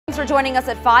Thanks for joining us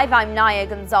at 5. I'm Naya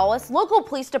Gonzalez. Local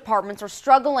police departments are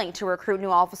struggling to recruit new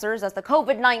officers as the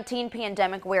COVID-19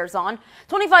 pandemic wears on.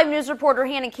 25 News reporter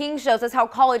Hannah King shows us how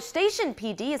College Station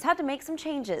PD has had to make some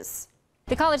changes.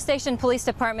 The College Station Police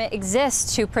Department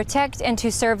exists to protect and to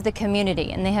serve the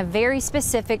community, and they have very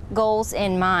specific goals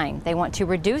in mind. They want to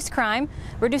reduce crime,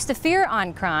 reduce the fear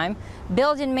on crime,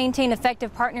 build and maintain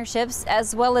effective partnerships,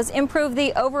 as well as improve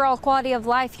the overall quality of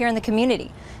life here in the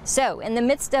community. So, in the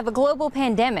midst of a global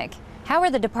pandemic, how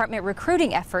are the department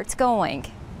recruiting efforts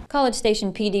going? College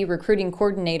Station PD recruiting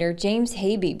coordinator James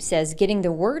Habib says getting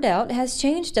the word out has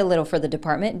changed a little for the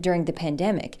department during the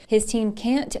pandemic. His team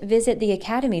can't visit the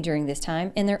academy during this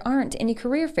time, and there aren't any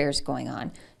career fairs going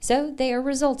on, so they are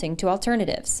resorting to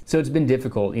alternatives. So it's been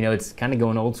difficult. It's kind of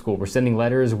going old school. We're sending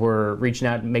letters, we're reaching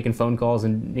out, making phone calls,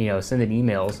 and sending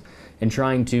emails, and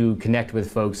trying to connect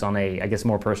with folks on a,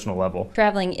 more personal level.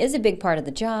 Traveling is a big part of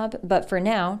the job, but for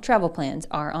now, travel plans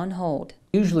are on hold.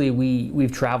 Usually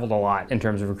we've traveled a lot in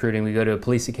terms of recruiting. We go to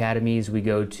police academies, we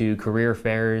go to career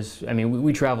fairs.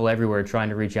 We travel everywhere trying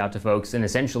to reach out to folks, and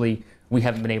essentially we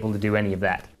haven't been able to do any of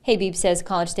that. Habib says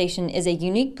College Station is a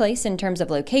unique place in terms of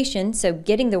location, so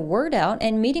getting the word out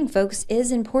and meeting folks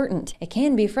is important. It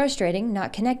can be frustrating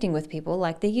not connecting with people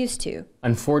like they used to.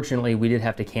 Unfortunately, we did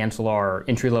have to cancel our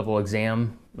entry-level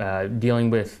exam. Dealing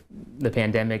with the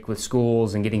pandemic, with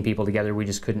schools and getting people together, we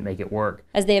just couldn't make it work.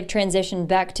 As they have transitioned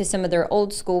back to some of their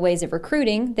old school ways of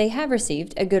recruiting, they have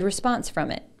received a good response from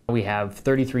it. We have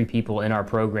 33 people in our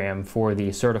program for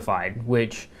the certified,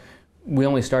 which we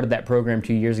only started that program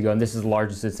 2 years ago, and this is the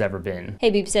largest it's ever been.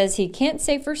 Habib says he can't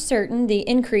say for certain the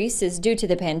increase is due to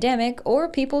the pandemic or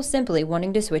people simply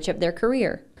wanting to switch up their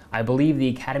career. I believe the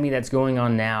academy that's going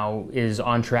on now is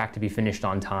on track to be finished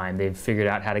on time. They've figured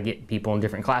out how to get people in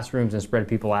different classrooms and spread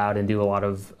people out and do a lot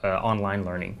of online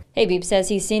learning. Habib says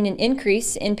he's seen an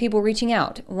increase in people reaching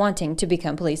out, wanting to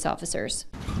become police officers.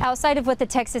 Outside of what the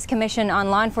Texas Commission on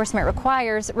Law Enforcement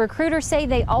requires, recruiters say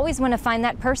they always want to find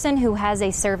that person who has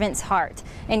a servant's heart.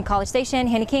 In College Station,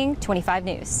 Hannah King, 25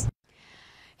 News.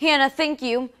 Hannah, thank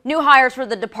you. New hires for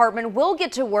the department will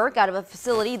get to work out of a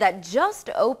facility that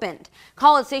just opened.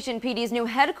 College Station PD's new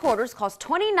headquarters cost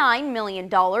 $29 million.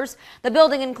 The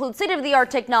building includes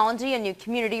state-of-the-art technology, a new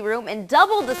community room, and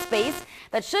double the space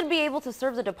that should be able to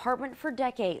serve the department for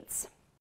decades.